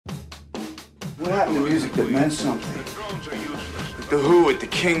What happened to music that meant something? Like the Who at the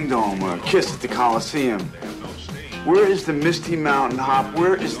Kingdom or Kiss at the Coliseum. Where is the Misty Mountain Hop?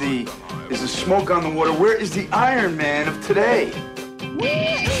 Where is the Smoke on the Water? Where is the Iron Man of today?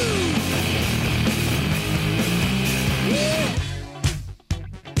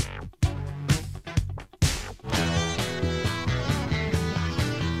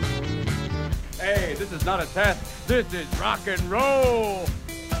 Hey, this is not a test. This is rock and roll.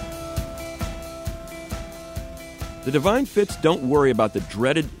 The Divine Fits don't worry about the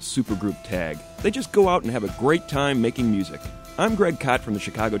dreaded supergroup tag. They just go out and have a great time making music. I'm Greg Cott from the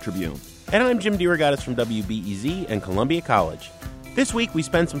Chicago Tribune. And I'm Jim DeRogatis from WBEZ and Columbia College. This week we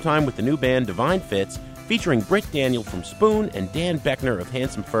spend some time with the new band Divine Fits, featuring Britt Daniel from Spoon and Dan Boeckner of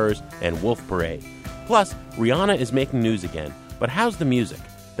Handsome Furs and Wolf Parade. Plus, Rihanna is making news again. But how's the music?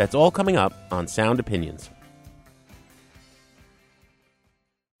 That's all coming up on Sound Opinions.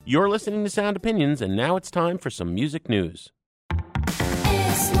 You're listening to Sound Opinions, and now it's time for some music news.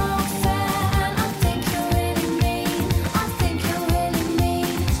 It's not fair, and I think you're really mean. I think you're really mean.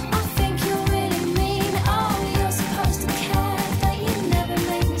 I think you're really mean. Oh, you're supposed to care, but you never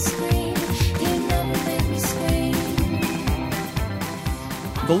make me scream. You never make me scream.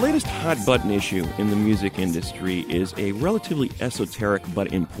 The latest hot button issue in the music industry is a relatively esoteric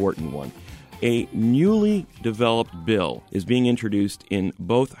but important one. A newly developed bill is being introduced in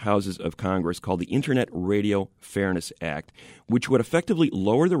both houses of Congress called the Internet Radio Fairness Act, which would effectively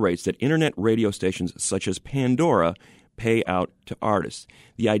lower the rates that Internet radio stations such as Pandora pay out to artists.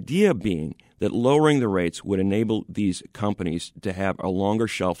 The idea being that lowering the rates would enable these companies to have a longer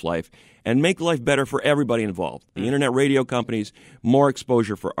shelf life and make life better for everybody involved. The Internet radio companies, more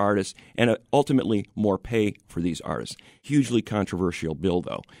exposure for artists, and ultimately more pay for these artists. Hugely controversial bill,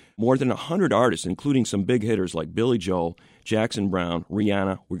 though. More than 100 artists, including some big hitters like Billy Joel, Jackson Browne,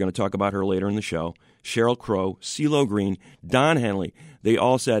 Rihanna, we're going to talk about her later in the show, Sheryl Crow, CeeLo Green, Don Henley, they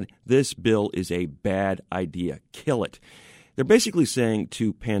all said this bill is a bad idea. Kill it. They're basically saying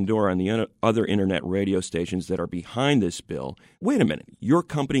to Pandora and the other internet radio stations that are behind this bill, wait a minute, your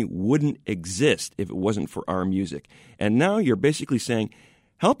company wouldn't exist if it wasn't for our music. And now you're basically saying,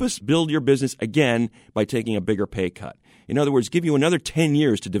 help us build your business again by taking a bigger pay cut. In other words, give you another 10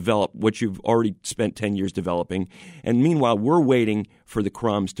 years to develop what you've already spent 10 years developing. And meanwhile, we're waiting for the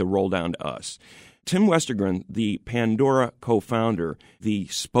crumbs to roll down to us. Tim Westergren, the Pandora co-founder, the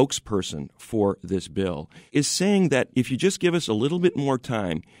spokesperson for this bill, is saying that if you just give us a little bit more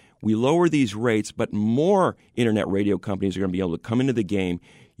time, we lower these rates, but more internet radio companies are going to be able to come into the game.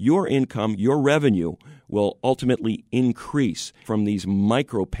 Your income, your revenue will ultimately increase from these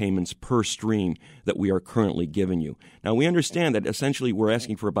micropayments per stream that we are currently giving you. Now, we understand that essentially we're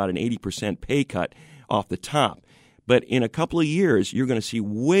asking for about an 80% pay cut off the top. But in a couple of years, you're going to see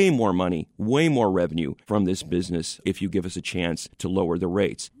way more money, way more revenue from this business if you give us a chance to lower the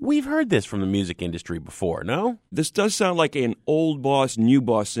rates. We've heard this from the music industry before, no? This does sound like an old boss, new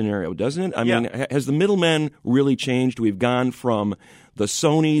boss scenario, doesn't it? I mean, has the middleman really changed? We've gone from the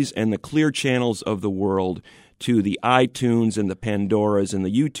Sonys and the Clear Channels of the world to the iTunes and the Pandoras and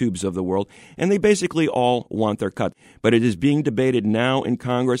the YouTubes of the world, and they basically all want their cut. But it is being debated now in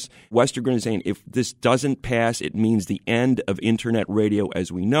Congress. Westergren is saying if this doesn't pass, it means the end of Internet radio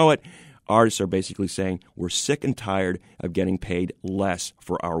as we know it. Artists are basically saying we're sick and tired of getting paid less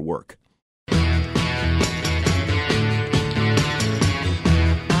for our work.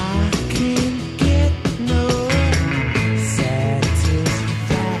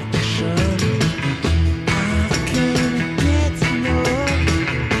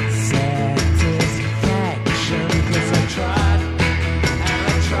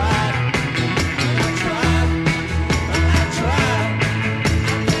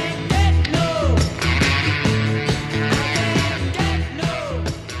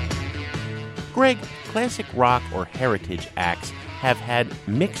 Greg, classic rock or heritage acts have had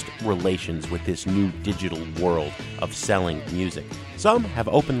mixed relations with this new digital world of selling music. Some have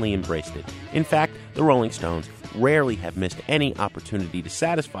openly embraced it. In fact, the Rolling Stones rarely have missed any opportunity to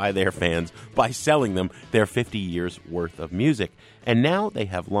satisfy their fans by selling them their 50 years' worth of music. And now they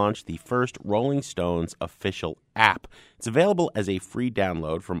have launched the first Rolling Stones official app. It's available as a free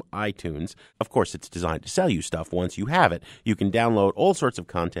download from iTunes. Of course, it's designed to sell you stuff once you have it. You can download all sorts of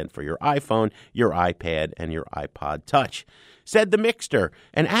content for your iPhone, your iPad, and your iPod Touch. Said the Mixter,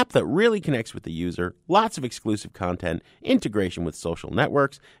 an app that really connects with the user, lots of exclusive content, integration with social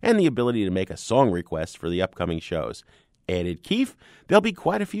networks, and the ability to make a song request for the upcoming shows. Added Keefe, there'll be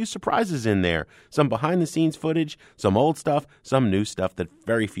quite a few surprises in there. Some behind-the-scenes footage, some old stuff, some new stuff that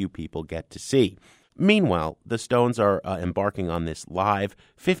very few people get to see. Meanwhile, the Stones are embarking on this live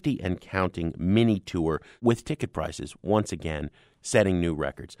 50 and counting mini tour with ticket prices once again setting new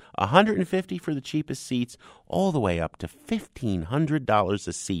records. $150 for the cheapest seats, all the way up to $1,500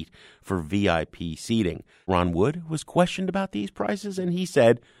 a seat for VIP seating. Ron Wood was questioned about these prices, and he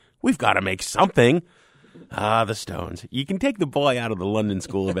said, "We've got to make something." The Stones. You can take the boy out of the London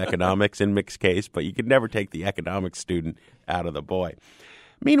School of Economics in Mick's case, but you can never take the economics student out of the boy.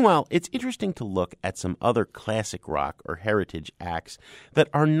 Meanwhile, it's interesting to look at some other classic rock or heritage acts that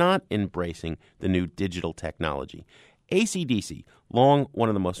are not embracing the new digital technology. AC/DC, long one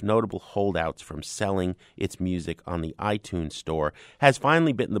of the most notable holdouts from selling its music on the iTunes store, has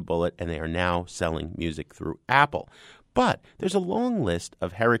finally bitten the bullet, and they are now selling music through Apple. But there's a long list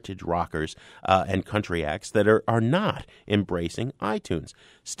of heritage rockers and country acts that are not embracing iTunes.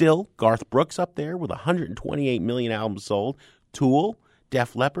 Still, Garth Brooks up there with 128 million albums sold, Tool,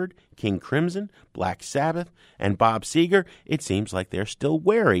 Def Leppard, King Crimson, Black Sabbath, and Bob Seger. It seems like they're still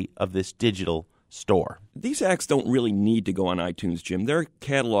wary of this digital store. These acts don't really need to go on iTunes, Jim. Their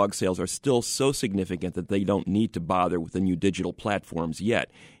catalog sales are still so significant that they don't need to bother with the new digital platforms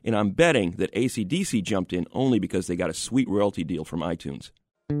yet. And I'm betting that AC/DC jumped in only because they got a sweet royalty deal from iTunes.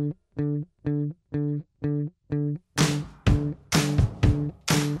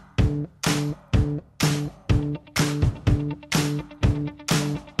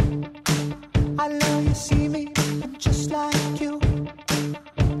 I love you, see me, I'm just like you.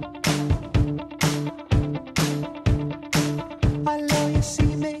 I love you,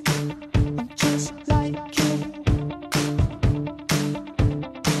 see me, I'm just like you.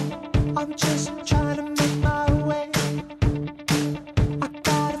 I'm just trying to make my way. I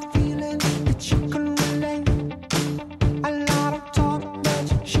got a feeling that you can relate. A lot of talk,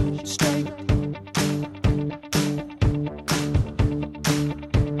 but shoot straight.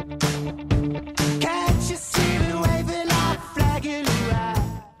 Can't you see me waving like a flag in your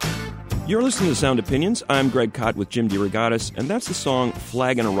eye? You're listening to Sound Opinions. I'm Greg Kot with Jim DeRogatis, and that's the song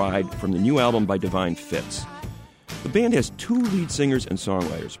Flaggin' a Ride from the new album by Divine Fits. The band has two lead singers and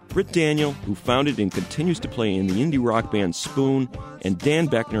songwriters, Britt Daniel, who founded and continues to play in the indie rock band Spoon, and Dan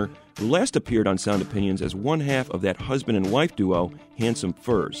Boeckner, who last appeared on Sound Opinions as one half of that husband and wife duo, Handsome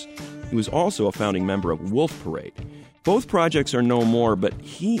Furs. He was also a founding member of Wolf Parade. Both projects are no more, but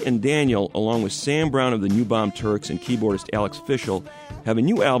he and Daniel, along with Sam Brown of the New Bomb Turks and keyboardist Alex Fischel, have a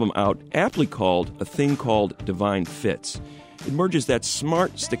new album out aptly called A Thing Called Divine Fits. It merges that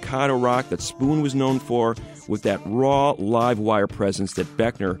smart staccato rock that Spoon was known for with that raw live wire presence that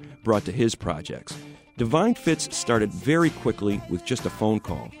Boeckner brought to his projects. Divine Fits started very quickly with just a phone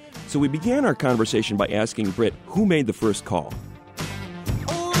call. So we began our conversation by asking Britt who made the first call.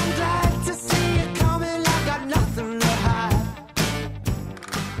 Oh, I'm glad to see you coming. I got nothing to hide.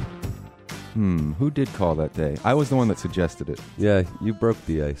 Who did call that day? I was the one that suggested it. Yeah, you broke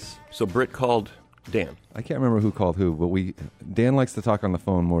the ice. So Britt called Dan. I can't remember who called who, but Dan likes to talk on the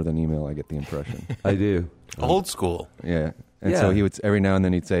phone more than email, I get the impression. I do. Old school. Yeah. And Yeah. so he would, every now and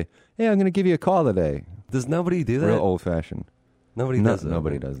then he'd say, "Hey, I'm going to give you a call today." Does nobody do that? Real old-fashioned. Nobody does that.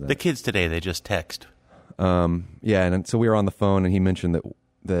 Nobody does that. The kids today, they just text. Yeah, and then, so we were on the phone, and he mentioned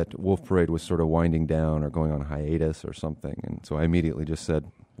that Wolf Parade was sort of winding down or going on hiatus or something, and so I immediately just said,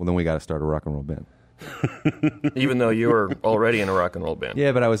 "Well, then we got to start a rock and roll band." Even though you were already in a rock and roll band.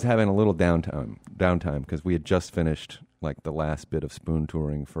 Yeah, but I was having a little downtime because we had just finished like the last bit of Spoon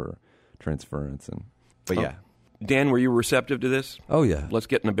touring for Transference, but yeah. Dan, were you receptive to this? Oh, yeah. Let's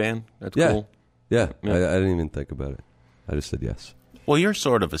get in a band. That's Yeah. cool. Yeah, Yeah. I didn't even think about it. I just said yes. Well, you're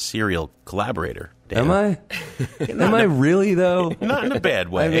sort of a serial collaborator, Dan. Am I? Am I really though? Not in a bad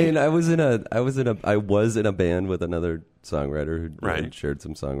way. I mean, I was in a band with another songwriter who Right. shared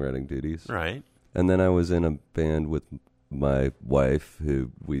some songwriting duties. Right. And then I was in a band with my wife who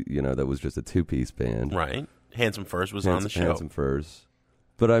that was just a two-piece band. Right. Handsome Furs was on the show. Handsome Furs.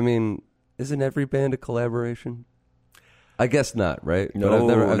 But I mean, isn't every band a collaboration? I guess not, right? No,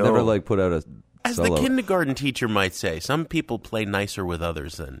 but I've no. never like put out a As solo. the kindergarten teacher might say, some people play nicer with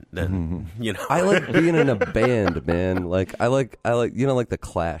others than you know. I like being in a band, man. Like I like like the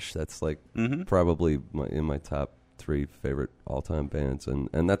Clash. That's like probably in my top 3 favorite all-time bands,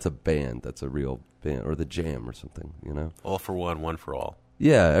 and that's a band. That's a real band, or the Jam or something. All for one, one for all.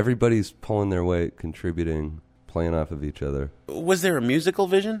 Yeah, everybody's pulling their weight, contributing, playing off of each other. Was there a musical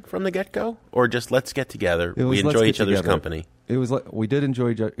vision from the get-go, or just let's get together? It was, We let's enjoy get each other's together. company. It was like we did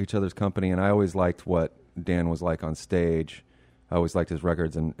enjoy each other's company, and I always liked what Dan was like on stage. I always liked his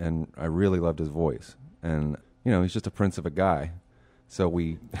records, and I really loved his voice. And he's just a prince of a guy. So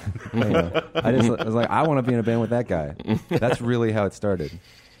I was like, I want to be in a band with that guy. That's really how it started.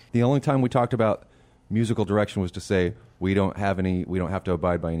 The only time we talked about musical direction was to say we don't have to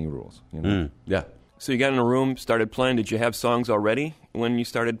abide by any rules. You know? Yeah. So you got in a room, started playing. Did you have songs already when you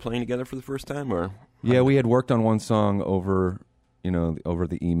started playing together for the first time, or? Yeah, we had worked on one song over the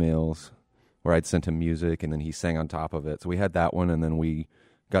emails, where I'd sent him music and then he sang on top of it. So we had that one, and then we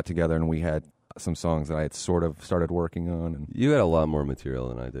got together and we had some songs that I had sort of started working on. And You had a lot more material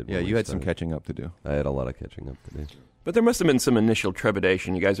than I did. yeah, when you we had some started. catching up to do. I had a lot of catching up to do. But there must have been some initial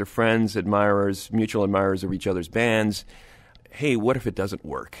trepidation. You guys are friends, admirers, mutual admirers of each other's bands. Hey, what if it doesn't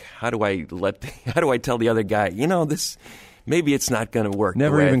work? How do I tell the other guy, this, maybe it's not going to work?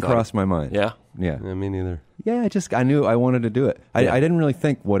 Never the way I even thought crossed my mind. Yeah? Yeah. Yeah, me neither. Yeah, I knew I wanted to do it. I didn't really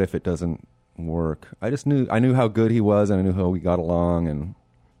think, what if it doesn't work? I knew how good he was, and I knew how we got along, and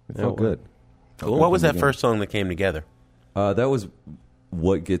it felt good. Cool. What was that first song that came together? That was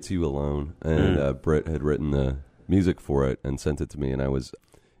What Gets You Alone, and Britt had written the music for it and sent it to me, and I was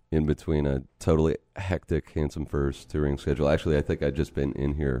in between a totally hectic Handsome Furs touring schedule. Actually, I think I'd just been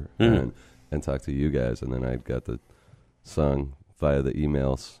in here and talked to you guys, and then I got the song via the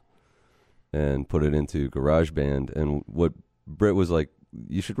emails and put it into GarageBand. And what Britt was like,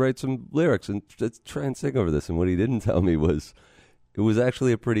 you should write some lyrics and try and sing over this. And what he didn't tell me was it was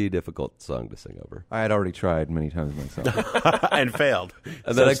actually a pretty difficult song to sing over. I had already tried many times myself. And failed.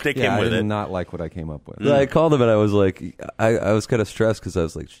 And So then stick Yeah, him I with did it. not like what I came up with. Then I called him and I was like, I was kind of stressed because I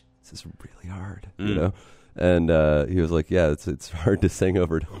was like, this is really hard, you know? And he was like, yeah, it's hard to sing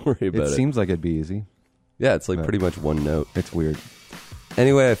over. Don't worry about it. It seems like it'd be easy. Yeah, it's like pretty much one note. It's weird.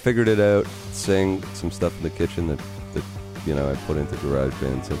 Anyway, I figured it out, sang some stuff in the kitchen that I put into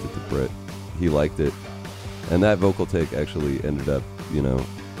GarageBand, sent it to Britt. He liked it. And that vocal take actually ended up,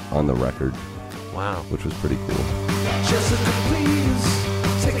 on the record, Wow. which was pretty cool. Just as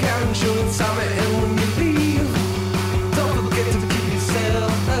please take out insurance on it, and when you leave, don't forget to keep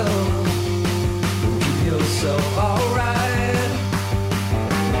yourself keep yourself alright.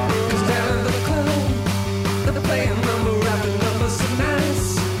 'Cause down at the club, they're playing number after number so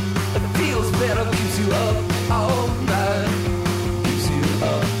nice. It feels better, keeps you up all night, keeps you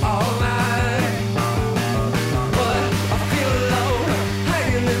up all night. But I feel alone,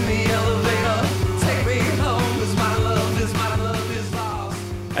 hanging in the elevator. Take me home, 'cause my love is lost.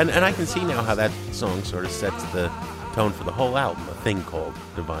 And I can see now how that song sort of sets the tone for the whole album, A Thing Called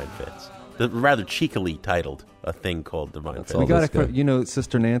Divine Fits. Rather cheekily titled, A Thing Called Divine Fits. all We got this guy.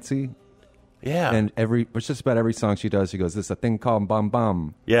 Sister Nancy, Yeah. and it's just about every song she does. She goes, "This is a thing called Bum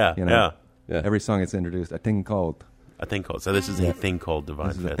Bum." Yeah, yeah. Every song it's introduced, a thing called. A Thing Called. So this is A Thing Called Divine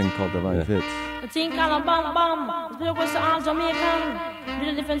This is a Fits. thing called Divine Fits. A thing called a bum bum. It was all Jamaican. With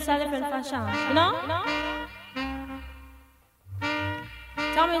a different style, different fashion. You know?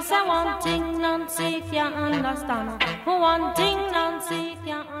 Tell me, say one thing, Nancy can't understand. One thing, Nancy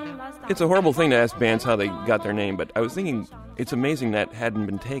can't understand. It's a horrible thing to ask bands how they got their name, but I was thinking it's amazing that hadn't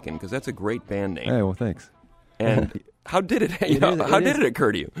been taken, because that's a great band name. Hey, well, thanks. And how did it? It did it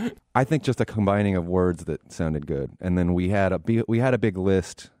occur to you? I think just a combining of words that sounded good, and then we had a big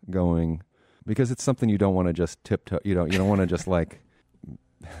list going, because it's something you don't want to just tiptoe. You don't want to just like.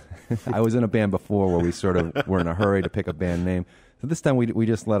 I was in a band before where we sort of were in a hurry to pick a band name. So this time we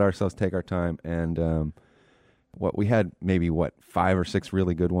just let ourselves take our time, and we had maybe 5 or 6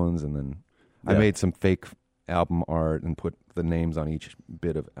 really good ones, and then I made some fake album art and put the names on each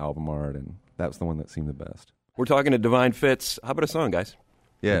bit of album art, and that was the one that seemed the best. We're talking to Divine Fits. How about a song, guys?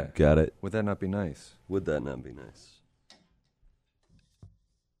 Yeah, Got it. would that not be nice? Would that not be nice?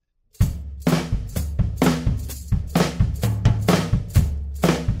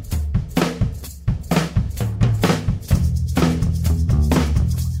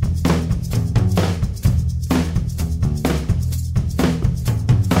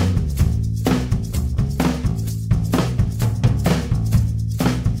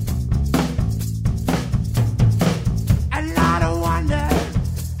 And I don't wonder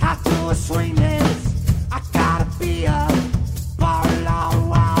how to swing this. I gotta be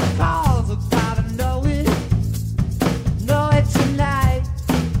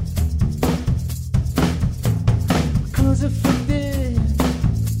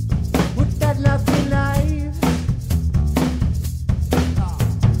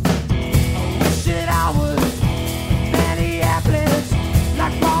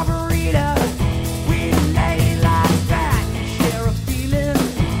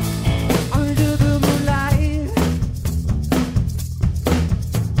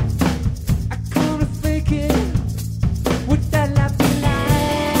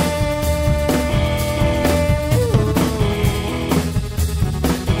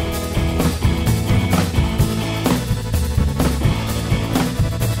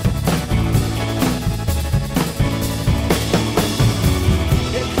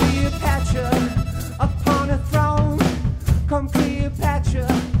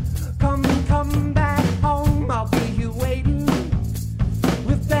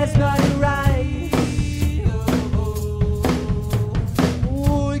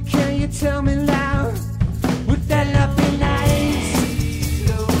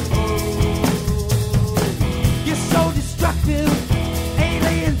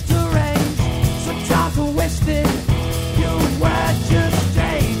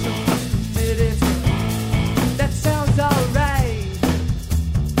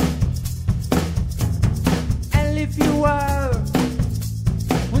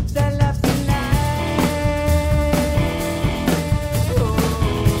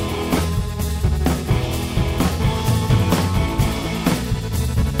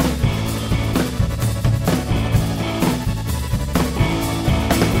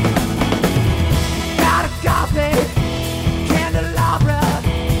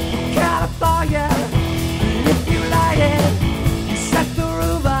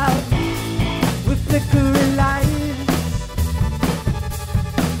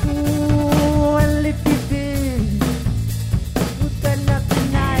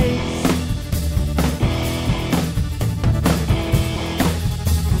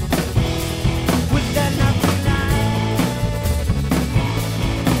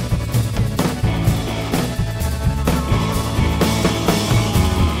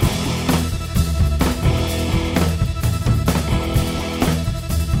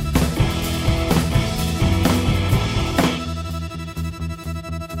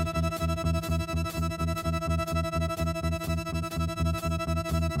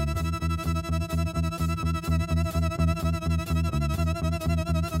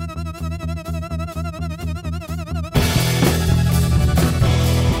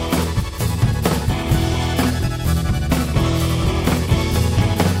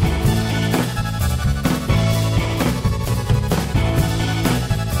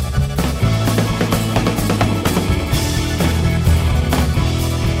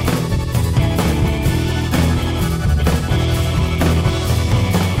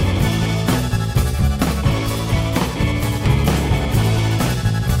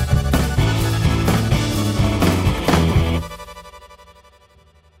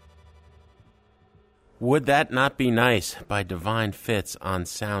Would That Not Be Nice by Divine Fits on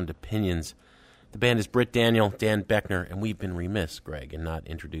Sound Opinions. The band is Britt Daniel, Dan Boeckner, and we've been remiss, Greg, in not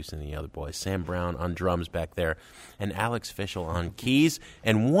introducing the other boys. Sam Brown on drums back there, and Alex Fischel on keys,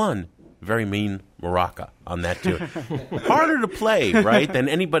 and one very mean maraca on that tune. Harder to play, right, than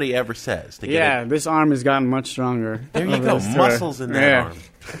anybody ever says. To get This arm has gotten much stronger. There you go, muscles in that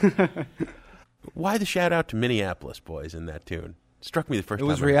arm. Why the shout-out to Minneapolis boys in that tune? Struck me the first time.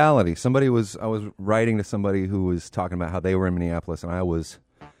 It was reality. I was writing to somebody who was talking about how they were in Minneapolis, and I was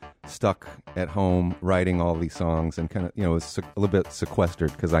stuck at home writing all these songs and kind of, it was a little bit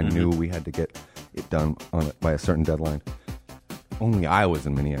sequestered because I knew we had to get it done by a certain deadline. Only I was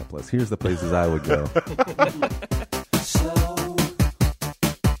in Minneapolis. Here's the places I would go.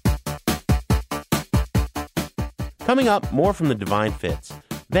 Coming up, more from the Divine Fits.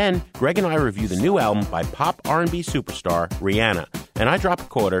 Then, Greg and I review the new album by pop R&B superstar Rihanna, and I drop a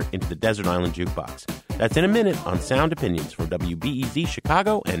quarter into the Desert Island Jukebox. That's in a minute on Sound Opinions from WBEZ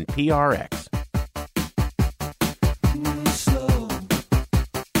Chicago and PRX.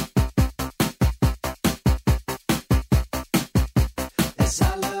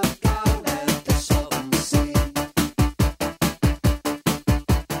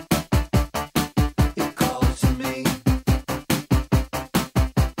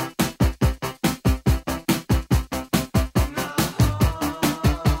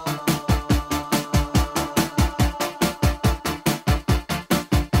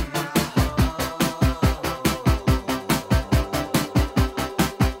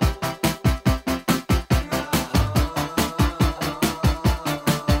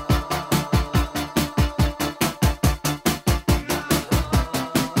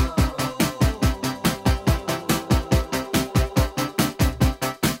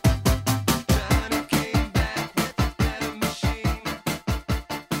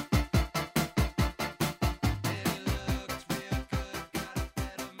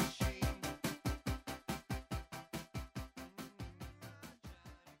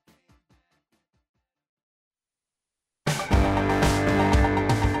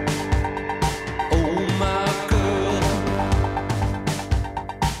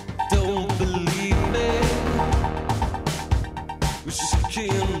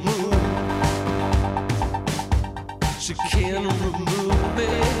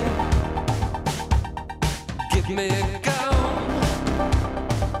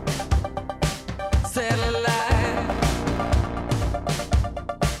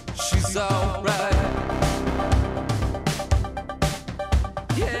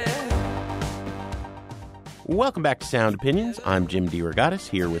 Welcome back to Sound Opinions. I'm Jim DeRogatis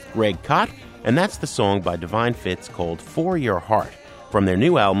here with Greg Kot, and that's the song by Divine Fits called For Your Heart from their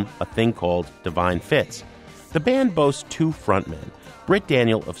new album, A Thing Called Divine Fits. The band boasts two frontmen, Britt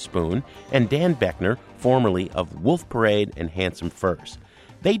Daniel of Spoon and Dan Boeckner, formerly of Wolf Parade and Handsome Furs.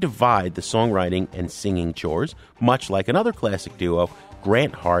 They divide the songwriting and singing chores, much like another classic duo,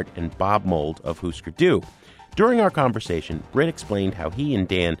 Grant Hart and Bob Mould of Husker Du. During our conversation, Britt explained how he and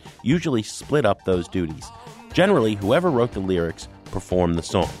Dan usually split up those duties. Generally, whoever wrote the lyrics performed the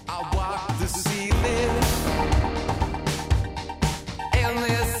song.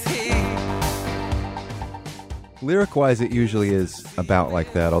 Lyric-wise, it usually is about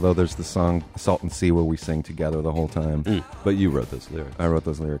like that, although there's the song Salt and Sea where we sing together the whole time. But you wrote those lyrics. I wrote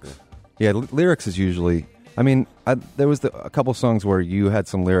those lyrics. Yeah, lyrics is usually... there was a couple songs where you had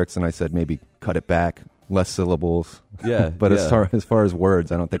some lyrics and I said maybe cut it back, less syllables. Yeah. But yeah. as far as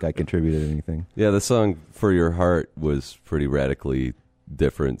words, I don't think I contributed anything. Yeah, the song For Your Heart was pretty radically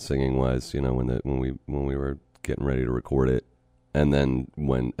different singing-wise, when we were getting ready to record it. And then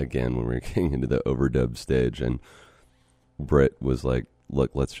when we were getting into the overdub stage, and Britt was like,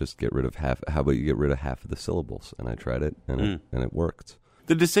 look, let's just get rid of half. How about you get rid of half of the syllables? And I tried it, and it worked.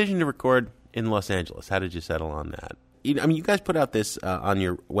 The decision to record in Los Angeles, how did you settle on that? You guys put out this on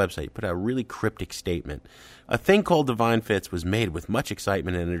your website. You put out a really cryptic statement. A Thing Called Divine Fits was made with much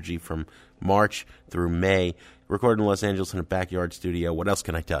excitement and energy from March through May, recorded in Los Angeles in a backyard studio. What else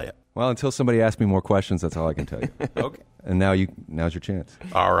can I tell you? Well, until somebody asks me more questions, that's all I can tell you. Okay. And now's your chance.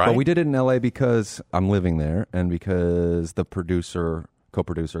 All right. But we did it in L.A. because I'm living there and because the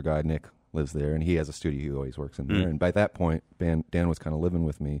co-producer guy, Nick, lives there, and he has a studio he always works in there. And by that point, Dan was kind of living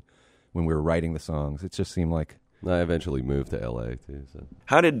with me when we were writing the songs. It just seemed like... I eventually moved to L.A. too. So.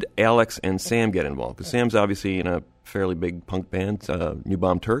 How did Alex and Sam get involved? Because Sam's obviously in a fairly big punk band, New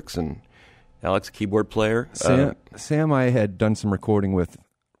Bomb Turks, and Alex, a keyboard player. Sam I had done some recording with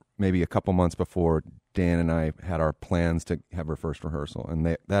maybe a couple months before Dan and I had our plans to have our first rehearsal, and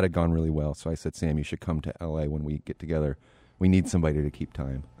that had gone really well. So I said, Sam, you should come to L.A. when we get together. We need somebody to keep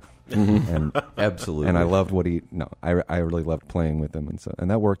time. And Absolutely. and I loved what I really loved playing with him,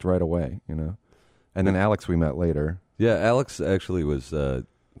 and that worked right away, you know. And then Alex we met later. Yeah, Alex actually was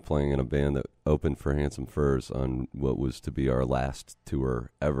playing in a band that opened for Handsome Furs on what was to be our last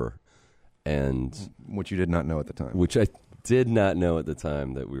tour ever, and Which you did not know at the time. which I did not know at the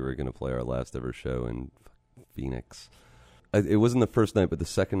time, that we were going to play our last ever show in Phoenix. It wasn't the first night, but the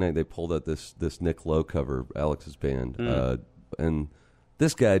second night they pulled out this Nick Lowe cover, Alex's band, and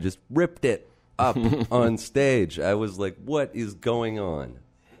this guy just ripped it up on stage. I was like, what is going on?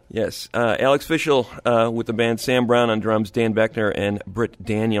 Yes, Alex Fischel with the band, Sam Brown on drums, Dan Boeckner, and Britt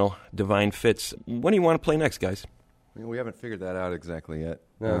Daniel, Divine Fits. What do you want to play next, guys? We haven't figured that out exactly yet.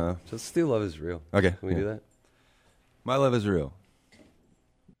 No, just Still Love Is Real. Okay. Can we do that? My Love Is Real.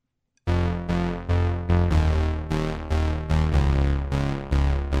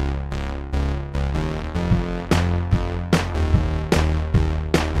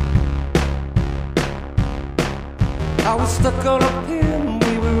 I was stuck on a pin,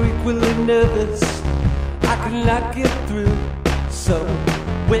 we were equally nervous. I could not get through. So,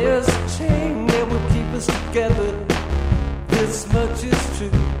 where's the chain that will keep us together? This much is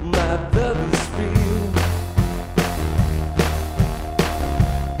true, my love is real.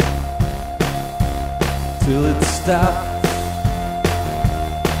 Till it stops.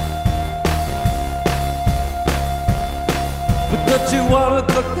 But don't you wanna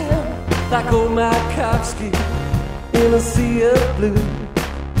go down like old Mayakovsky in a sea of blue?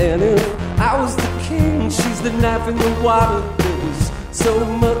 And if I was the king, she's the knife in the water. There's so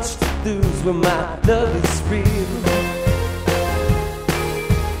much to lose when my love is real.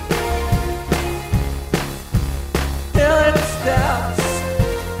 Till it stops.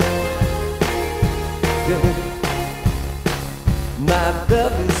 Yeah. My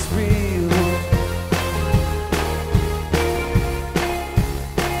love is real.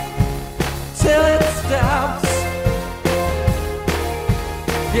 Till it stops.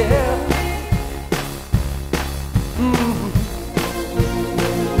 Yeah.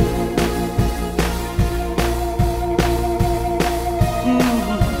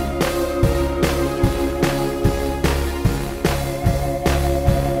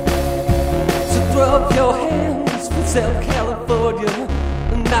 So throw up your hands for South California.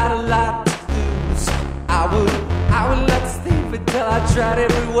 Not a lot to lose. I would not sleep until I tried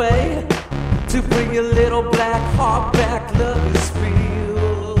every way to bring your little black heart back. Love is real.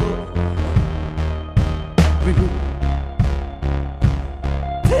 Real.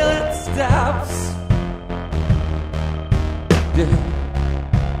 Till it stops. Yeah.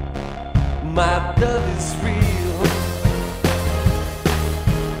 My love is real.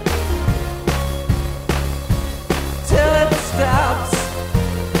 Till it stops.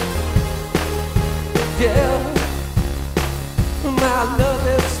 Yeah. My love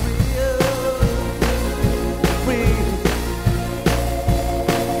is real. Real.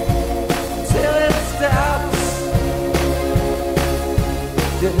 Till it stops.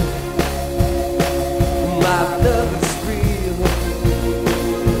 Yeah. My love is real.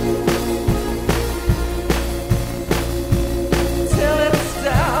 Till it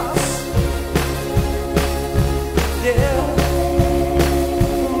stops. Yeah.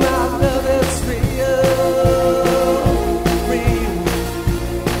 My love is real. Real.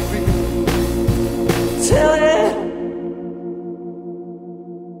 Real. Till it.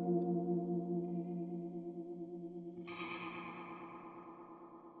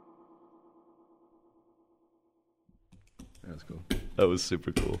 That was cool. That was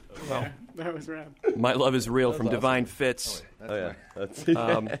super cool. That was rad. My Love is Real from Divine Fits. Oh, yeah. That's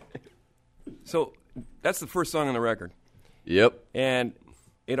So that's the first song on the record. Yep. And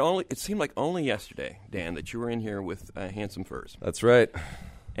it seemed like only yesterday, Dan, that you were in here with Handsome Furs. That's right.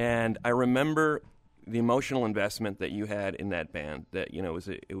 And I remember the emotional investment that you had in that band. That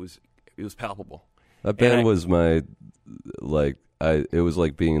it was palpable. That band And was my, like, it was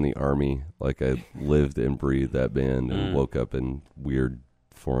like being in the army. Like, I lived and breathed that band and woke up in weird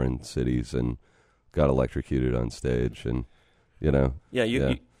foreign cities and got electrocuted on stage. And, you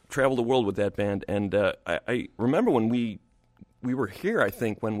traveled the world with that band. And I remember when we were here, I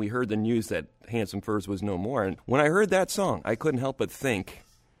think, when we heard the news that Handsome Furs was no more. And when I heard that song, I couldn't help but think,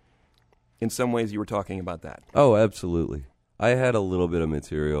 in some ways, you were talking about that. Oh, absolutely. I had a little bit of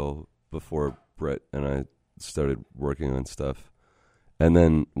material before Britt and I started working on stuff. And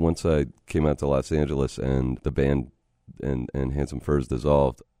then once I came out to Los Angeles and the band and Handsome Furs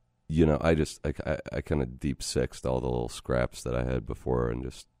dissolved, I kind of deep sixed all the little scraps that I had before and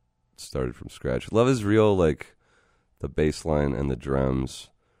just started from scratch. Love is Real, like the bass line and the drums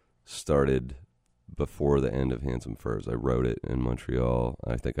started before the end of Handsome Furs. I wrote it in Montreal.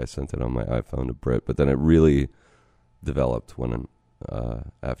 I think I sent it on my iPhone to Britt, but then it really developed when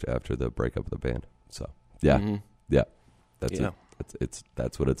after the breakup of the band. So yeah, that's it.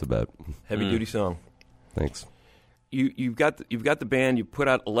 That's what it's about. Heavy duty song. Thanks. You've got the band. You put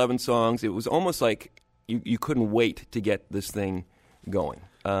out 11 songs. It was almost like you couldn't wait to get this thing going.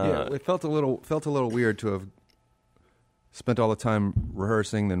 It felt a little weird to have spent all the time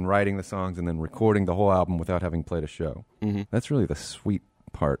rehearsing, then writing the songs, and then recording the whole album without having played a show. Mm-hmm. That's really the sweet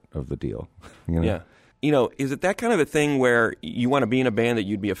part of the deal. You know? Yeah. You know, is it that kind of a thing where you want to be in a band that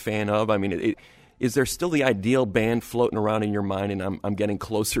you'd be a fan of? I mean, is there still the ideal band floating around in your mind, and I'm getting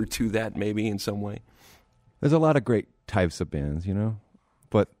closer to that maybe in some way? There's a lot of great types of bands, you know,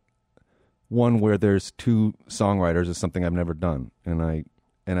 but one where there's two songwriters is something I've never done, and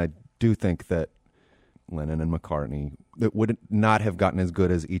I do think that Lennon and McCartney that would not have gotten as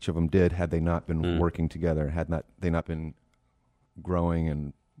good as each of them did had they not been working together, had they not been growing,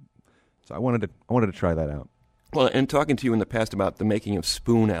 and so I wanted to try that out. Well, and talking to you in the past about the making of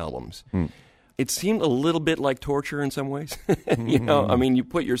Spoon albums, it seemed a little bit like torture in some ways. You know, I mean, you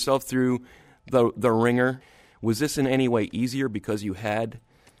put yourself through the ringer. Was this in any way easier because you had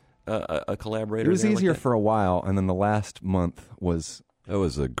a collaborator? It was there easier like that? for a while, and then the last month was. That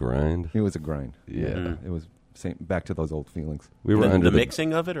was a grind. It was a grind. Yeah. It was back to those old feelings. We were under the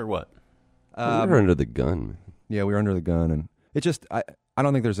mixing of it, or what? We were under the gun. Yeah, we were under the gun, and it just I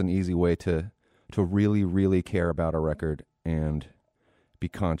don't think there's an easy way to really, really care about a record and be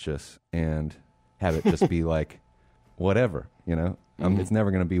conscious and have it just be like whatever, you know? It's never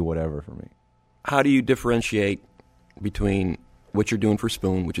going to be whatever for me. How do you differentiate between what you're doing for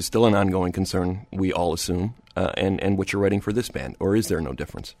Spoon, which is still an ongoing concern, we all assume, and what you're writing for this band? Or is there no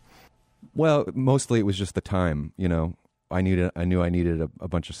difference? Well, mostly it was just the time, you know. I knew I needed a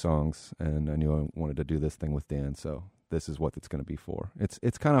bunch of songs, and I knew I wanted to do this thing with Dan, so this is what it's going to be for.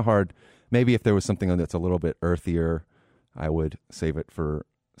 It's kind of hard. Maybe if there was something that's a little bit earthier, I would save it for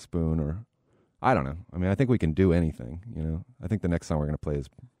Spoon, or I don't know. I mean, I think we can do anything, you know. I think the next song we're going to play is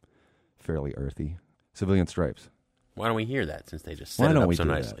fairly earthy. Civilian Stripes. Why don't we hear that, since they just set it up so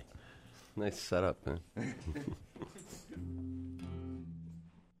nicely? Nice setup, man.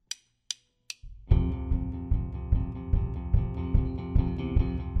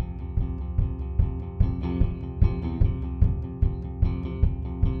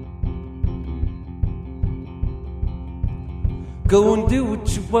 Go and do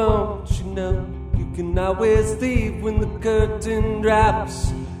what you want, you know. You can always leave when the curtain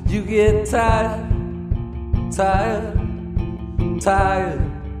drops. You get tired, tired, tired.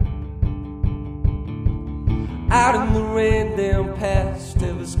 Out in the rain down past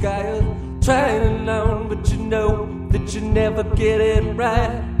Everskyre, trying alone, but you know that you never get it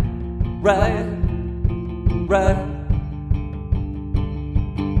right, right, right.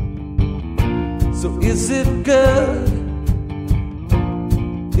 So is it good?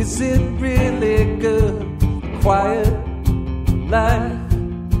 Is it really good? Quiet life.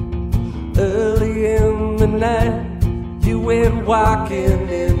 Early in the night, you went walking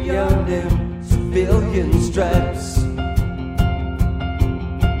in your new civilian stripes.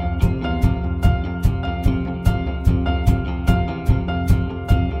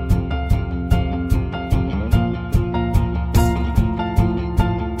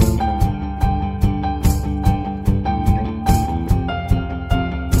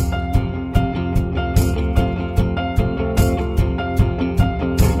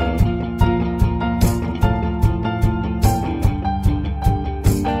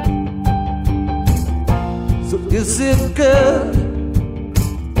 Is it good?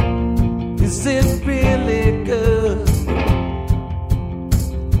 Is it really good?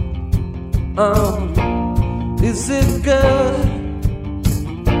 Is it good?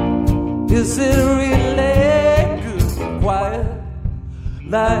 Is it really good? Quiet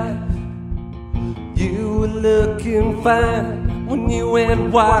life. You were looking fine when you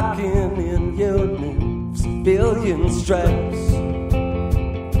went walking in your new civilian stripes.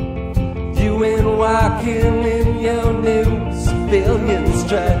 You went walking in your new civilian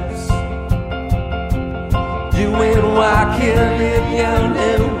stripes. You went walking in your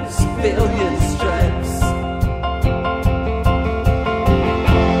new civilian stripes.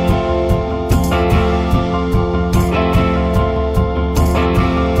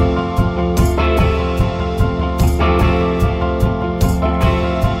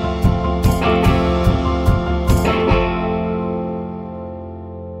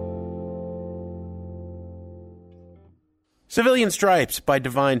 Civilian Stripes by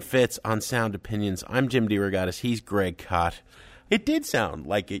Divine Fits on Sound Opinions. I'm Jim DeRogatis. He's Greg Kot. It did sound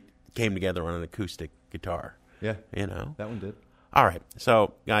like it came together on an acoustic guitar. Yeah, You know? that one did. All right.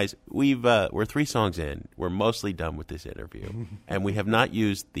 So, guys, we're 3 songs in. We're mostly done with this interview. And we have not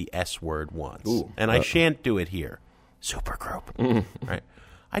used the S word once. Ooh. And I shan't do it here. Supergroup. Right?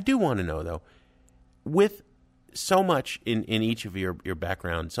 I do want to know, though, with so much in each of your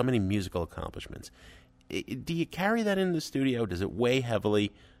background, so many musical accomplishments, do you carry that in the studio? Does it weigh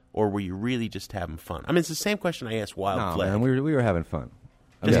heavily? Or were you really just having fun? I mean, it's the same question I asked Wild No, Flag. man, we were having fun.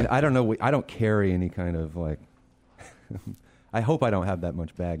 I mean, I don't know. I don't carry any kind of like. I hope I don't have that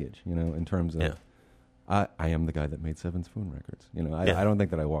much baggage, in terms of. I am the guy that made Seven Spoon Records. I don't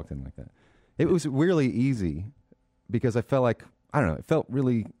think that I walked in like that. It was really easy because I felt like it felt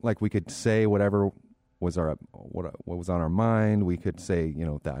really like we could say whatever was what was on our mind. We could say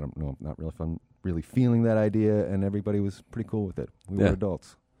that I don't know, not really fun, really feeling that idea, and everybody was pretty cool with it. We were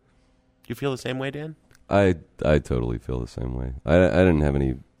adults. Do you feel the same way, Dan? I totally feel the same way. I didn't have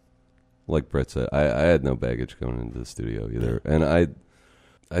any, like Brett said, I had no baggage going into the studio either. And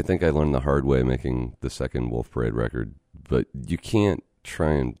I think I learned the hard way making the second Wolf Parade record, but you can't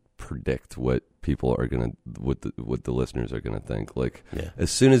try and predict what people are going to, what the listeners are going to think. Like,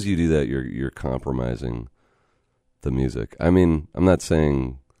 as soon as you do that, you're compromising the music. I mean, I'm not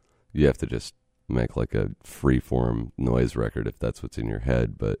saying you have to just make like a free-form noise record if that's what's in your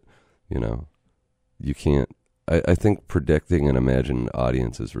head, but, you can't. I think predicting an imagined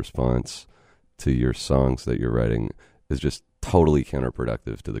audience's response to your songs that you're writing is just totally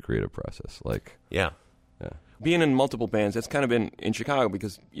counterproductive to the creative process. Like, Yeah. Being in multiple bands, that's kind of been in Chicago,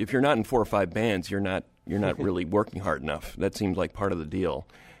 because if you're not in 4 or 5 bands, you're not really working hard enough. That seems like part of the deal.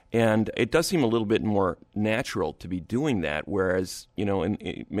 And it does seem a little bit more natural to be doing that, whereas,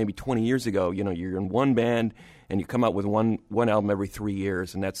 maybe 20 years ago, you're in one band and you come out with one album every 3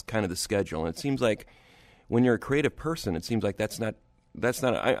 years, and that's kind of the schedule. And it seems like when you're a creative person, it seems like that's not.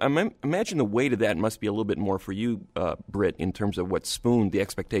 I imagine the weight of that must be a little bit more for you, Britt, in terms of what Spoon, the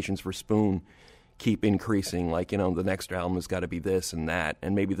expectations for Spoon keep increasing. Like, the next album has got to be this and that,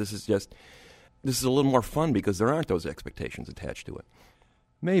 and maybe this is a little more fun because there aren't those expectations attached to it.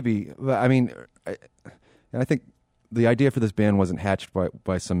 Maybe. I mean, I think the idea for this band wasn't hatched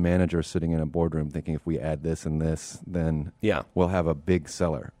by some manager sitting in a boardroom thinking if we add this and this, then we'll have a big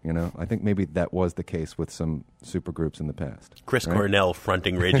seller. I think maybe that was the case with some supergroups in the past. Chris Cornell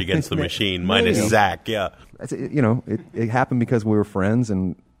fronting Rage Against the Machine minus Zach, It happened because we were friends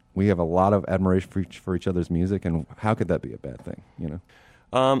and we have a lot of admiration for each other's music, and how could that be a bad thing,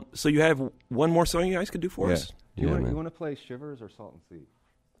 So you have one more song you guys could do for us? You want to play Shivers or Salt and Sea?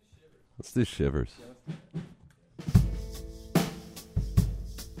 Let's do Shivers.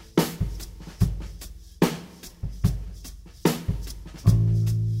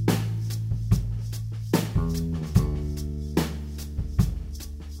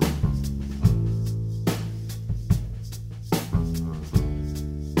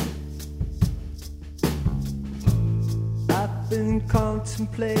 I've been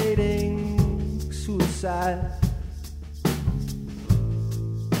contemplating suicide,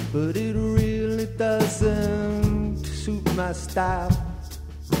 but it really doesn't suit my style.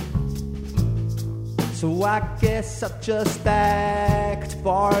 So I guess I'll just act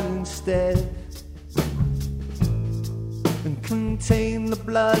bored instead and contain the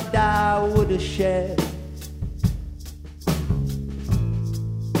blood I would have shed.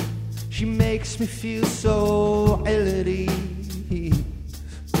 She makes me feel so ill at ease.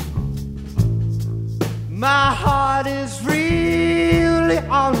 My heart is really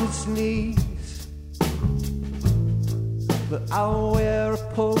on its knees, but I wear a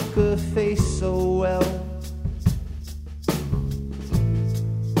poker face so well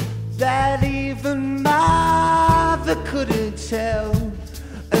that even mother couldn't tell.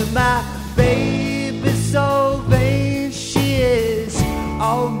 And my baby's so vain, she is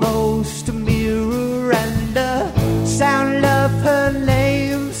almost a mirror, and the sound of her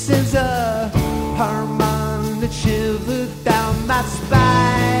name sends a harmonic shiver down my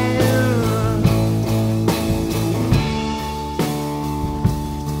spine,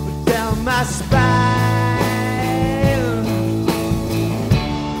 down my spine.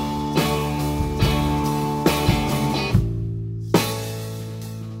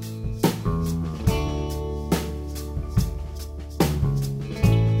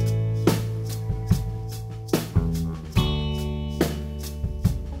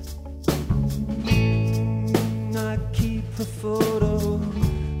 I keep a photo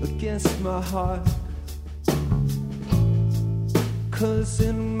against my heart, 'cause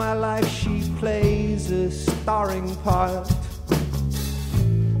in my life she plays a starring part.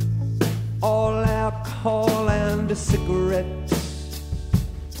 All alcohol and cigarettes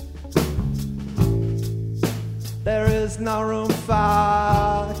no room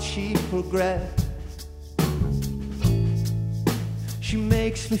for cheap regret. She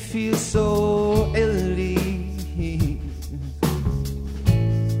makes me feel so ill at ease.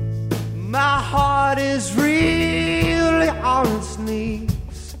 My heart is really on its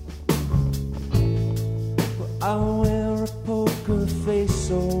knees. I wear a poker face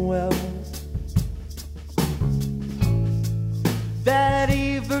so well that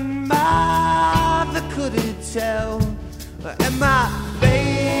even mother couldn't tell. And my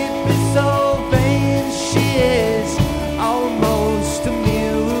baby so vain, she is almost a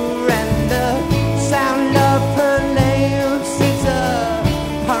mirror, and the sound of her name sends a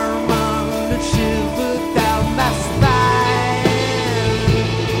permanent shiver down my spine,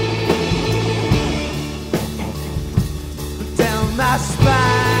 down my spine,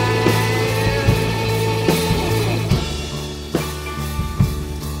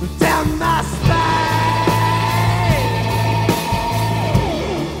 down my spine.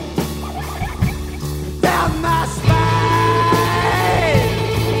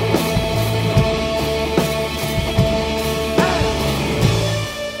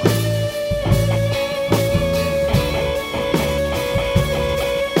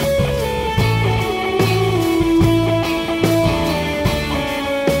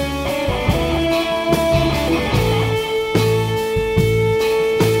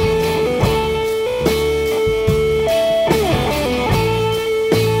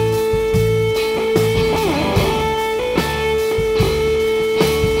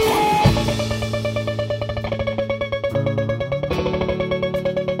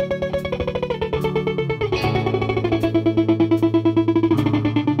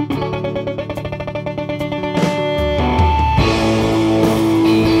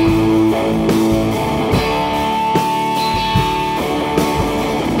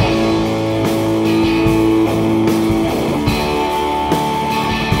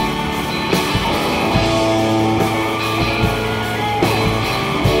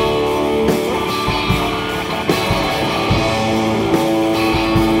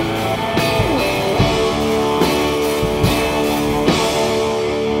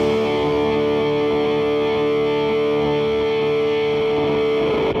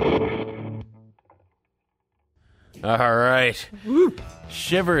 All right.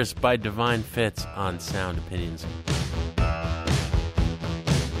 Shivers by Divine Fits on Sound Opinions.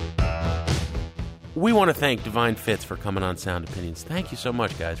 We want to thank Divine Fits for coming on Sound Opinions. Thank you so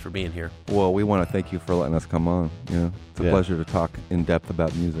much, guys, for being here. Well, we want to thank you for letting us come on. You know, it's a pleasure to talk in depth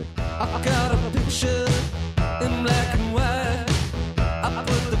about music. I got a picture in black and white. I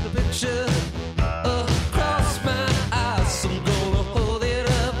put the picture across my eyes. I'm gonna hold it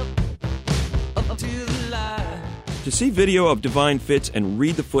up to the light. To see video of Divine Fits and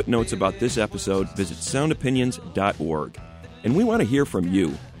read the footnotes about this episode, visit soundopinions.org. And we want to hear from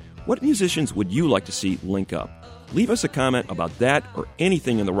you. What musicians would you like to see link up? Leave us a comment about that or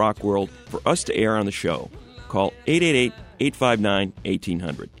anything in the rock world for us to air on the show. Call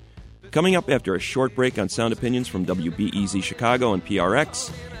 888-859-1800. Coming up after a short break on Sound Opinions from WBEZ Chicago and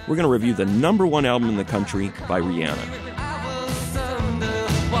PRX, we're going to review the #1 album in the country by Rihanna.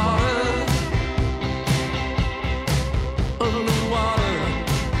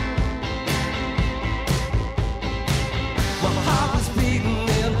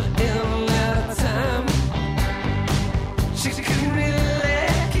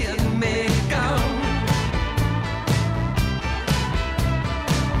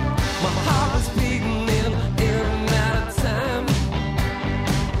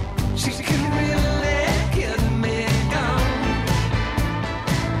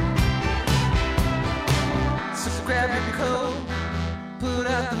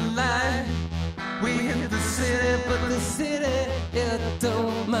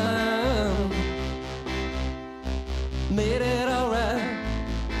 Made it alright,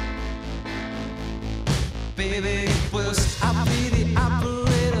 baby. I'll be the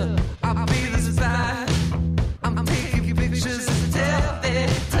operator, I'll be the spy. I'm taking pictures until they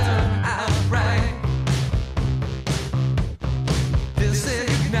turn out right. They'll say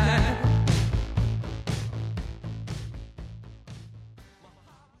goodnight.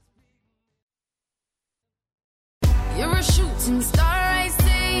 You're a shooting star, I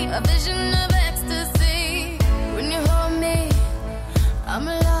see, a vision of ecstasy. When you hold me, I'm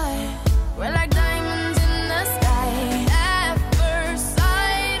alive. We're like diamonds in the sky. At first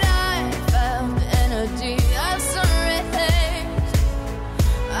sight, I felt the energy of sun rays.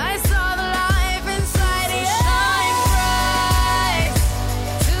 I saw the life inside you. Shine bright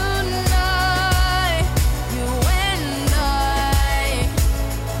tonight. You and I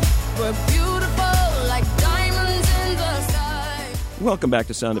were beautiful like diamonds in the Welcome back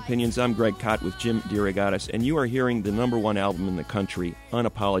to Sound Opinions. I'm Greg Kot with Jim DeRogatis, and you are hearing the number one album in the country,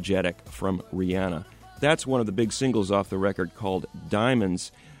 Unapologetic, from Rihanna. That's one of the big singles off the record called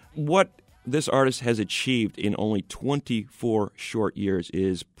Diamonds. What this artist has achieved in only 24 short years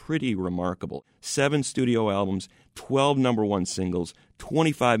is pretty remarkable. 7 studio albums, 12 number one singles,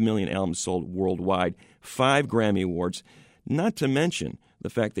 25 million albums sold worldwide, 5 Grammy Awards, not to mention the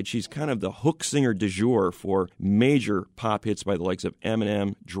fact that she's kind of the hook singer du jour for major pop hits by the likes of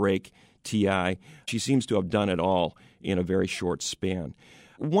Eminem, Drake, T.I. She seems to have done it all in a very short span.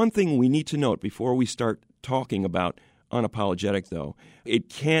 One thing we need to note before we start talking about Unapologetic, though, it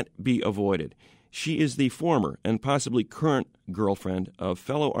can't be avoided. She is the former and possibly current girlfriend of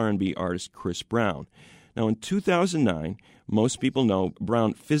fellow R&B artist Chris Brown. Now, in 2009, most people know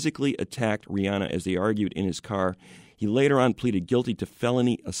Brown physically attacked Rihanna as they argued in his car. He later on pleaded guilty to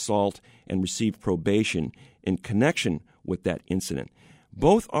felony assault and received probation in connection with that incident.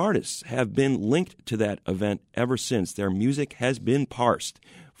 Both artists have been linked to that event ever since. Their music has been parsed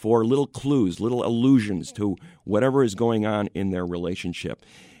for little clues, little allusions to whatever is going on in their relationship.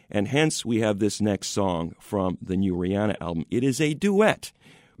 And hence we have this next song from the new Rihanna album. It is a duet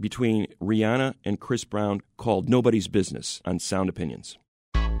between Rihanna and Chris Brown called Nobody's Business on Sound Opinions.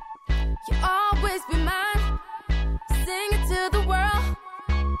 You always be mine, sing it to the world.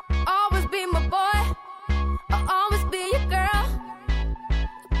 Always be my boy, I'll always be your girl.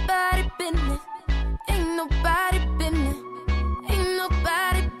 Nobody business, ain't nobody business, ain't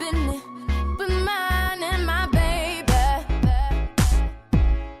nobody business but mine and my baby,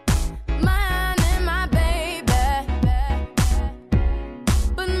 mine and my baby,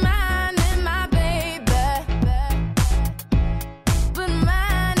 but mine and my baby, but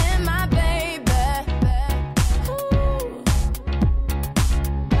mine and my baby. Ooh.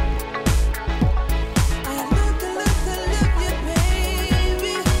 I look you, baby.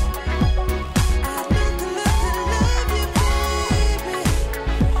 I look you, baby.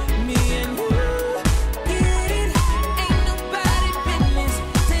 Me and you get it. Ain't nobody business.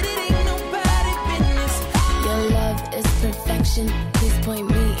 Said it ain't nobody business. Your love is perfection. Please point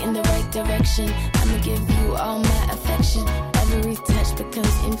me in the right direction. I'ma give you all my affection. Every touch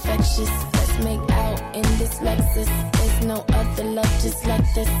becomes infectious. Let's make out in this Lexus. There's no other love just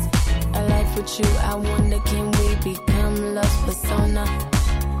like this. A life with you, I wonder, can we become love's persona?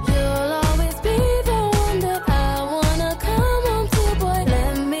 You'll always be the one that I wanna come home to, boy.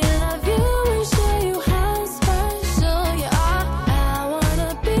 Let me love you and show you how special you are. I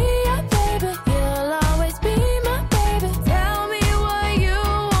wanna be your baby. You'll always be my baby. Tell me what you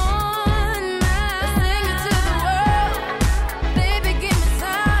want now. Sing it to the world. Baby, give me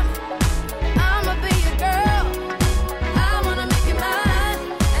time. I'ma be your girl. I wanna make you mine.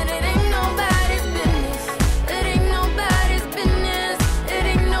 And it ain't nobody's business. It ain't nobody's business. It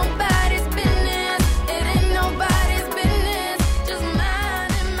ain't nobody's business. It ain't nobody's business. Just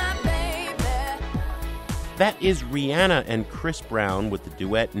mine and my baby. That is Rihanna and Chris Brown with the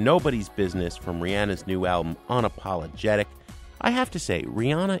duet Nobody's Business from Rihanna's new album, Unapologetic. I have to say,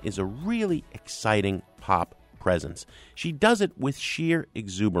 Rihanna is a really exciting pop presence. She does it with sheer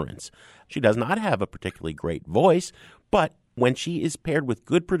exuberance. She does not have a particularly great voice, but when she is paired with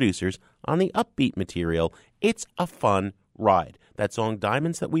good producers on the upbeat material, it's a fun ride. That song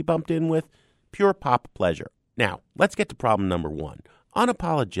Diamonds that we bumped in with, pure pop pleasure. Now, let's get to problem number 1.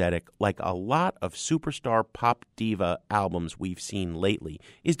 Unapologetic, like a lot of superstar pop diva albums we've seen lately,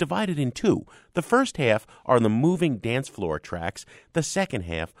 is divided in 2. The first half are the moving dance floor tracks. The second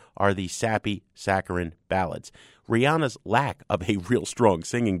half are the sappy, saccharine ballads. Rihanna's lack of a real strong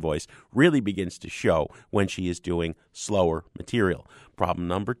singing voice really begins to show when she is doing slower material. Problem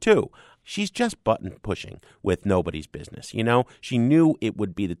number 2. She's just button pushing with Nobody's Business. You know, she knew it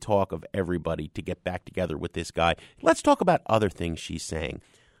would be the talk of everybody to get back together with this guy. Let's talk about other things she's saying.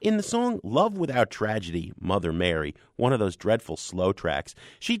 In the song Love Without Tragedy, Mother Mary, one of those dreadful slow tracks,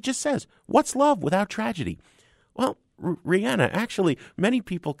 she just says, what's love without tragedy? Well, Rihanna, actually, many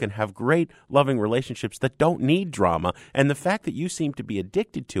people can have great loving relationships that don't need drama, and the fact that you seem to be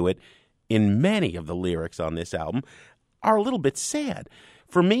addicted to it in many of the lyrics on this album are a little bit sad.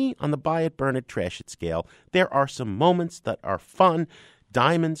 For me, on the buy it, burn it, trash it scale, there are some moments that are fun.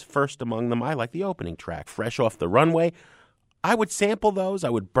 Diamonds first among them. I like the opening track, Fresh Off the Runway. I would sample those, I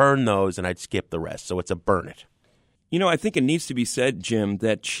would burn those, and I'd skip the rest. So it's a burn it. You know, I think it needs to be said, Jim,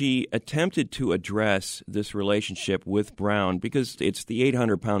 that she attempted to address this relationship with Brown because it's the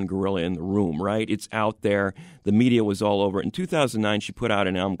 800-pound gorilla in the room, right? It's out there. The media was all over it. In 2009, she put out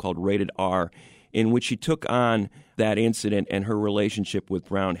an album called Rated R. in which she took on that incident and her relationship with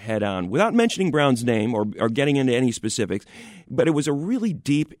Brown head on, without mentioning Brown's name or getting into any specifics. But it was a really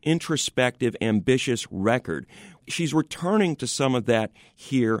deep, introspective, ambitious record. She's returning to some of that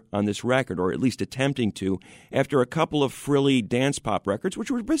here on this record, or at least attempting to, after a couple of frilly dance pop records, which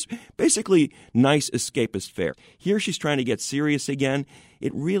were basically nice escapist fare. Here she's trying to get serious again.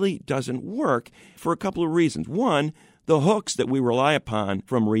 It really doesn't work for a couple of reasons. One, the hooks that we rely upon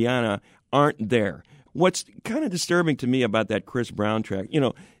from Rihanna aren't there. What's kind of disturbing to me about that Chris Brown track,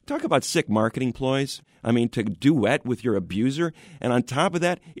 talk about sick marketing ploys. I mean, to duet with your abuser. And on top of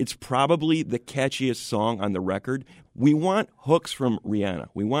that, it's probably the catchiest song on the record. We want hooks from Rihanna.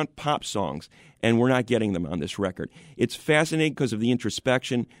 We want pop songs, and we're not getting them on this record. It's fascinating because of the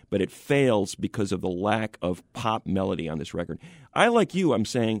introspection, but it fails because of the lack of pop melody on this record. I, like you, I'm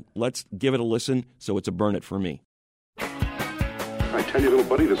saying, let's give it a listen, so it's a burn it for me. I tell you, little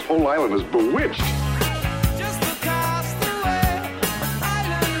buddy, this whole island is bewitched.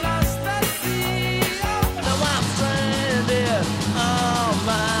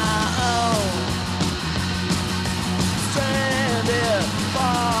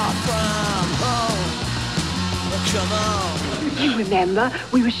 You remember,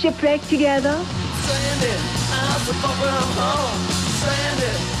 we were shipwrecked together. Stranded, I'm so far from home.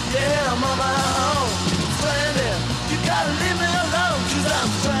 Stranded, yeah, I'm on my own. Stranded, you gotta leave me alone, 'cause I'm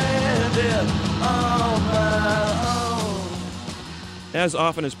stranded on my own. As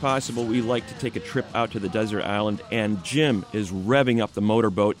often as possible, we like to take a trip out to the desert island, and Jim is revving up the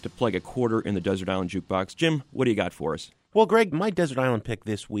motorboat to plug a quarter in the desert island jukebox. Jim, what do you got for us? Well, Greg, my Desert Island pick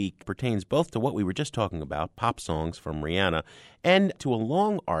this week pertains both to what we were just talking about, pop songs from Rihanna, and to a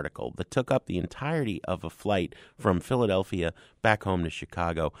long article that took up the entirety of a flight from Philadelphia back home to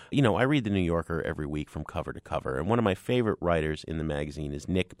Chicago. I read The New Yorker every week from cover to cover, and one of my favorite writers in the magazine is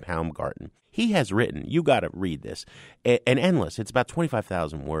Nick Baumgarten. He has written, you got to read this, an endless, it's about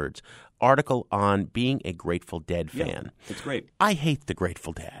 25,000 words, article on being a Grateful Dead fan. Yeah, it's great. I hate the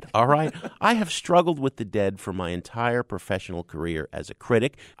Grateful Dead, all right? I have struggled with the Dead for my entire professional career as a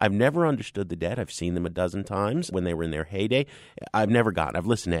critic. I've never understood the Dead. I've seen them a dozen times when they were in their heyday. I've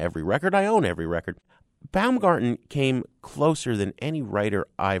listened to every record. I own every record. Baumgarten came closer than any writer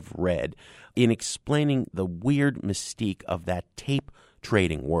I've read in explaining the weird mystique of that tape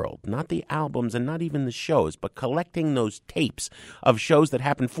trading world. Not the albums and not even the shows, but collecting those tapes of shows that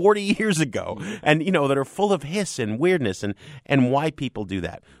happened 40 years ago and, that are full of hiss and weirdness and why people do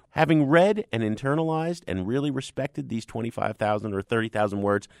that. Having read and internalized and really respected these 25,000 or 30,000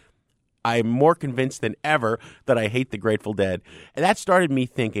 words, I'm more convinced than ever that I hate the Grateful Dead. And that started me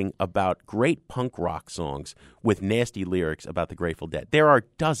thinking about great punk rock songs with nasty lyrics about the Grateful Dead. There are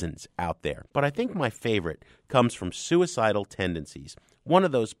dozens out there, but I think my favorite comes from Suicidal Tendencies, one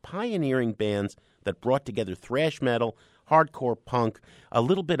of those pioneering bands that brought together thrash metal, hardcore punk, a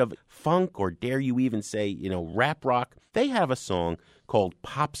little bit of funk, or dare you even say, rap rock. They have a song called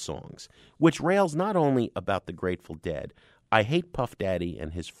Pop Songs, which rails not only about the Grateful Dead. I hate Puff Daddy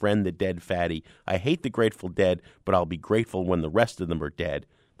and his friend the Dead Fatty. I hate the Grateful Dead, but I'll be grateful when the rest of them are dead.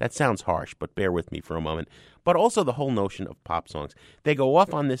 That sounds harsh, but bear with me for a moment. But also the whole notion of pop songs. They go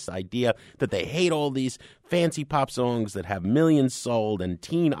off on this idea that they hate all these fancy pop songs that have millions sold and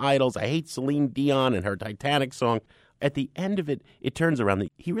teen idols. I hate Celine Dion and her Titanic song. At the end of it, it turns around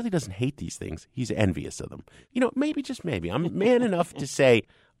that he really doesn't hate these things. He's envious of them. Maybe, just maybe, I'm man enough to say,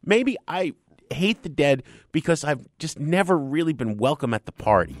 maybe I hate the Dead because I've just never really been welcome at the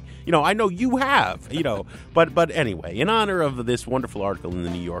party. I know you have, but anyway, in honor of this wonderful article in the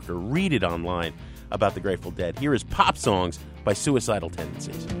New Yorker, read it online about the Grateful Dead. Here is Pop Songs by Suicidal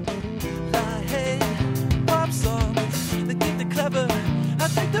Tendencies. I hate pop songs. They think they're clever. I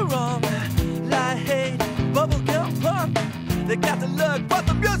think they're wrong. I hate bubblegum punk. They got the look, but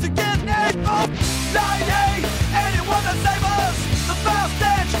the music is it. Oh, I hate anyone that save us. The foul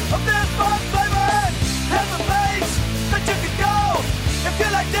stench of this fun flavor and the place that you can go if you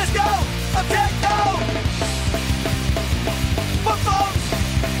like disco or techno. Pop songs.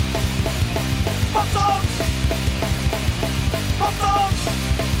 Pop songs. Pop songs.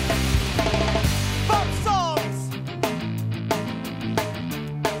 Pop songs.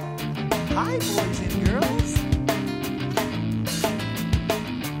 Hi, boys and girls.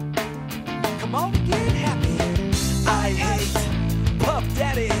 Come on, get happy. I hate Puff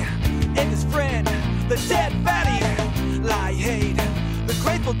Daddy and his friend, the Dead Fatty. I hate the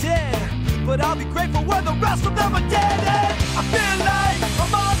Grateful Dead, but I'll be grateful when the rest of them are dead. And I feel like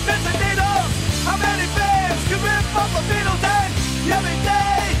I'm on pins and needles. How many fans can rip up the Beatles? And every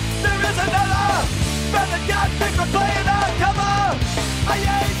day there is another band that got picked for playing our cover. I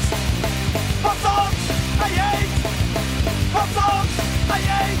hate Puff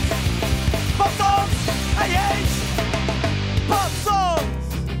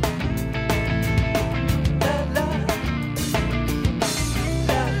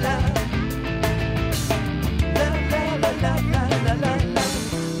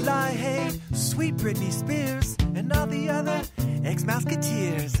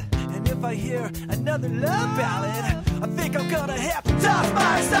hear another love ballad. I think I'm gonna have to toss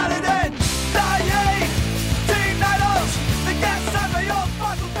my salad and die. Teen Idols, they can't send me old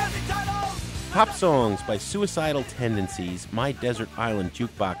Michael Bentley titles. Pop songs by Suicidal Tendencies, my Desert Island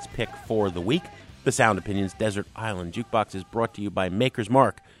Jukebox pick for the week. The Sound Opinions Desert Island Jukebox is brought to you by Maker's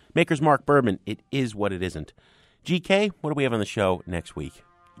Mark. Maker's Mark Bourbon, it is what it isn't. GK, what do we have on the show next week?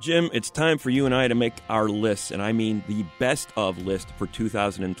 Jim, it's time for you and I to make our lists, and I mean the best of list for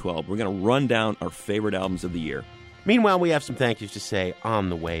 2012. We're going to run down our favorite albums of the year. Meanwhile, we have some thank yous to say on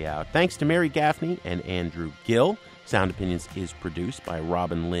the way out. Thanks to Mary Gaffney and Andrew Gill. Sound Opinions is produced by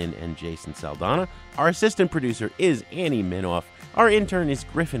Robin Lynn and Jason Saldana. Our assistant producer is Annie Minoff. Our intern is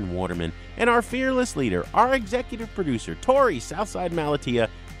Griffin Waterman. And our fearless leader, our executive producer, Tori Southside Malatia.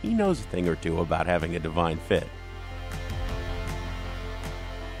 He knows a thing or two about having a divine fit.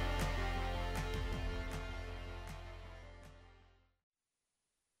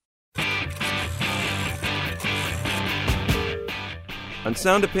 On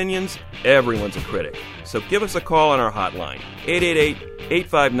Sound Opinions, everyone's a critic. So give us a call on our hotline,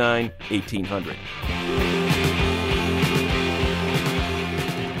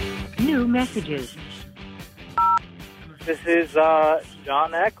 888-859-1800. New messages. This is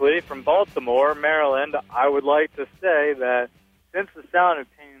John Eckley from Baltimore, Maryland. I would like to say that since the Sound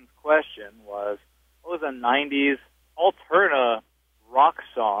Opinions question was, what was a 90s alterna rock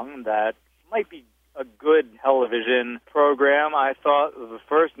song that might be a good television program, I thought the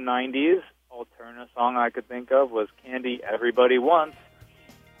first 90s alterna song I could think of was Candy Everybody Wants,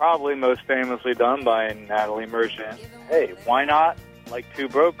 probably most famously done by Natalie Merchant. Hey, why not, like two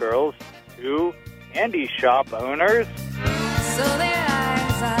broke girls, two candy shop owners? So their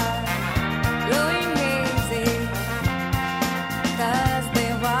eyes are going hazy, 'cause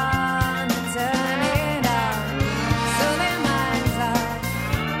they want to turn it on. So their minds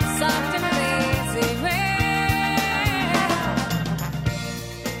are soft and lazy.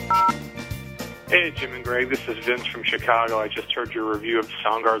 Hey, Jim and Greg, this is Vince from Chicago. I just heard your review of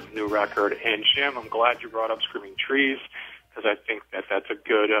Soundgarden's new record. And, Jim, I'm glad you brought up Screaming Trees, because I think that that's a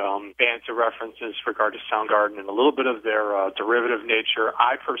good band to references with regard to Soundgarden and a little bit of their derivative nature.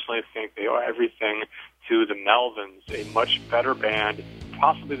 I personally think they owe everything to the Melvins, a much better band,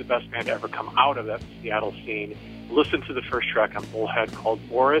 possibly the best band to ever come out of that Seattle scene. Listen to the first track on Bullhead called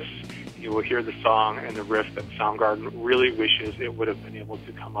Boris. You will hear the song and the riff that Soundgarden really wishes it would have been able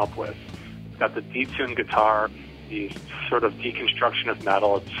to come up with. It's got the detuned guitar, the sort of deconstruction of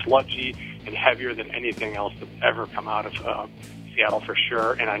metal. It's sludgy and heavier than anything else that's ever come out of Seattle for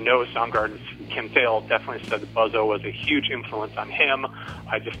sure. And I know Soundgarden's Kim Thale definitely said that Buzzo was a huge influence on him.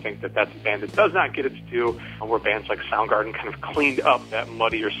 I just think that that's a band that does not get its due, where bands like Soundgarden kind of cleaned up that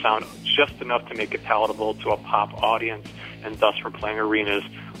muddier sound just enough to make it palatable to a pop audience, and thus we're playing arenas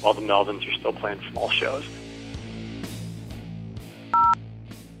while the Melvins are still playing small shows.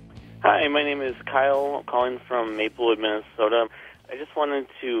 Hi, my name is Kyle. I'm calling from Maplewood, Minnesota. I just wanted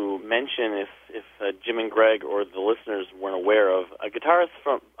to mention, if Jim and Greg or the listeners weren't aware of, a guitarist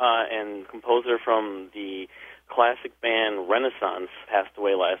from and composer from the classic band Renaissance passed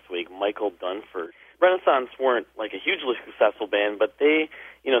away last week, Michael Dunford. Renaissance weren't like a hugely successful band, but they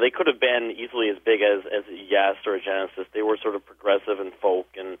could have been easily as big as a Yes or a Genesis. They were sort of progressive and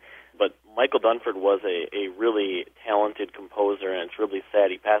folk, but Michael Dunford was a really talented composer, and it's really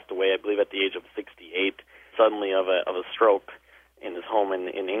sad. He passed away, I believe, at the age of 68, suddenly of a stroke in his home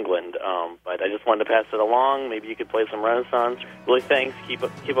in England. But I just wanted to pass it along. Maybe you could play some Renaissance. Really, thanks. Keep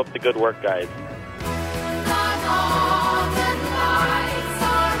up the good work, guys.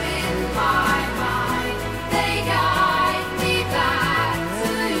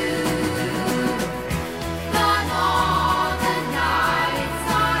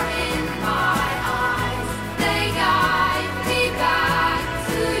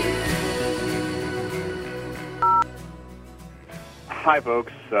 Hi,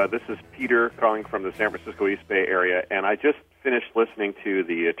 folks. This is Peter calling from the San Francisco East Bay area, and I just finished listening to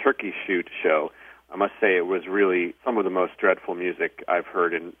the Turkey Shoot show. I must say it was really some of the most dreadful music I've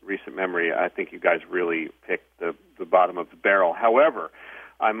heard in recent memory. I think you guys really picked the bottom of the barrel. However,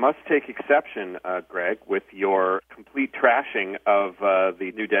 I must take exception, Greg, with your complete trashing of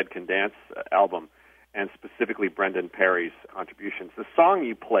the New Dead Can Dance album, and specifically Brendan Perry's contributions. The song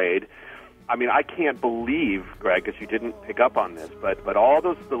you played, I mean, I can't believe, Greg, that you didn't pick up on this, but all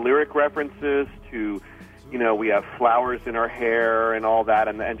the lyric references to, we have flowers in our hair and all that,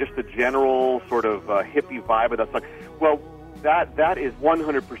 and just the general sort of hippie vibe of that song. Well, that is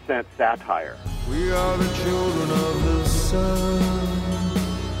 100% satire. We are the children of the sun.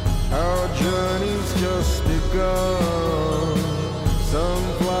 Our journey's just begun.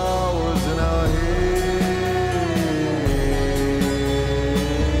 Sunflowers in our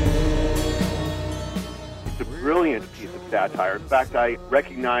satire. In fact, I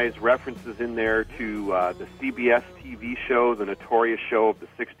recognize references in there to the CBS TV show, the notorious show of the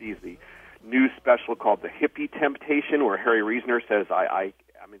 60s, the news special called The Hippie Temptation, where Harry Reasoner says, I'm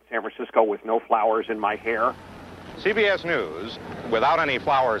in San Francisco with no flowers in my hair. CBS News, without any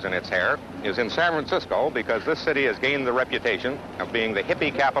flowers in its hair, is in San Francisco because this city has gained the reputation of being the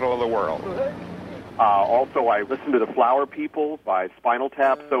hippie capital of the world. Also, I listen to The Flower People by Spinal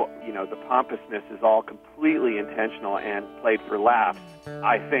Tap, so, the pompousness is all completely intentional and played for laughs,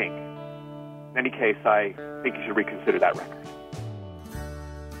 I think. In any case, I think you should reconsider that record.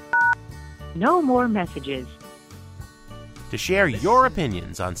 No more messages. To share your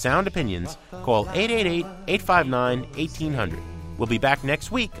opinions on Sound Opinions, call 888-859-1800. We'll be back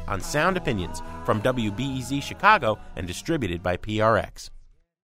next week on Sound Opinions from WBEZ Chicago and distributed by PRX.